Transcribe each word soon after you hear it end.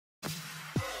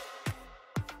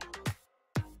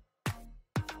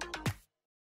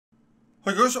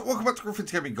Hi guys, welcome back to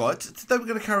Griffin's Gaming Guide. Today we're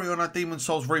going to carry on our Demon's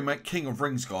Souls Remake King of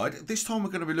Rings guide. This time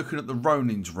we're going to be looking at the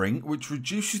Ronin's ring, which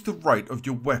reduces the rate of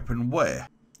your weapon wear.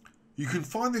 You can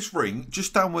find this ring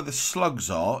just down where the slugs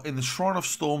are in the Shrine of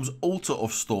Storms, Altar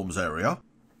of Storms area.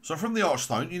 So from the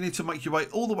Archstone, you need to make your way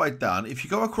all the way down. If you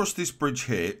go across this bridge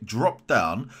here, drop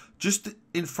down, just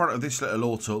in front of this little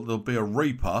altar, there'll be a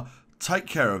Reaper. Take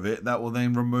care of it. That will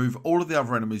then remove all of the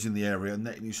other enemies in the area and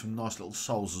netting you some nice little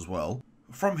souls as well.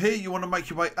 From here, you want to make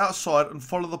your way outside and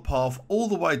follow the path all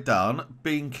the way down,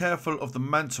 being careful of the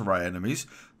manta ray enemies.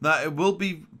 Now, it will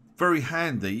be very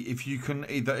handy if you can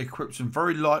either equip some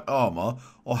very light armor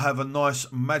or have a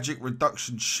nice magic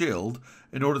reduction shield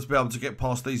in order to be able to get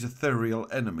past these ethereal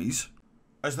enemies,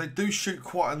 as they do shoot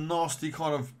quite a nasty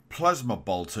kind of plasma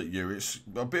bolt at you. It's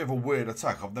a bit of a weird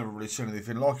attack. I've never really seen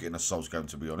anything like it in a Souls game,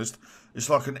 to be honest. It's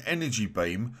like an energy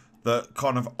beam that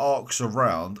kind of arcs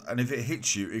around, and if it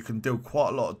hits you, it can deal quite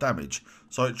a lot of damage.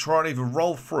 So try and either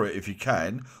roll through it if you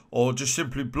can, or just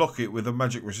simply block it with a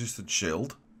magic resistant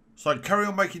shield. So carry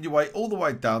on making your way all the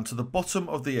way down to the bottom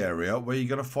of the area where you're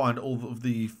going to find all of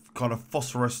the kind of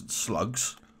phosphorescent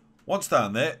slugs. Once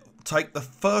down there, take the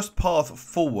first path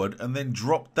forward and then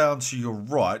drop down to your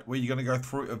right, where you're going to go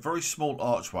through a very small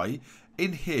archway.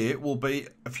 In here will be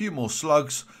a few more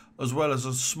slugs, as well as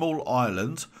a small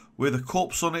island with a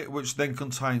corpse on it, which then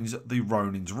contains the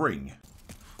Ronin's ring.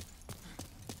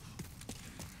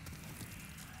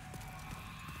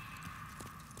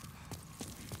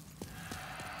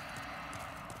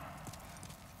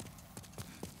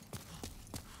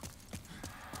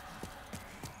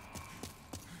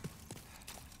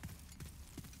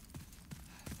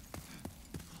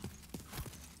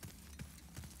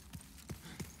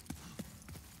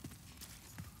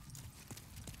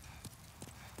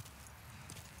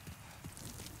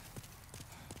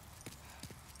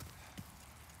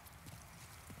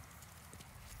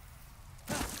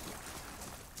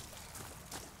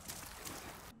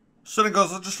 So then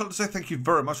guys, I'd just like to say thank you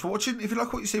very much for watching. If you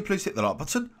like what you see, please hit the like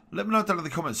button. Let me know down in the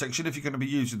comment section if you're going to be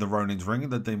using the Ronin's ring in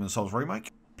the Demon's Souls remake.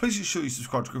 Please ensure you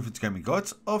subscribe to Griffin's Gaming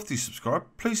Guides. After you subscribe,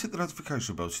 please hit the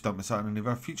notification bell so you don't miss out on any of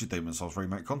our future Demon's Souls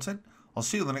remake content. I'll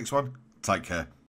see you on the next one. Take care.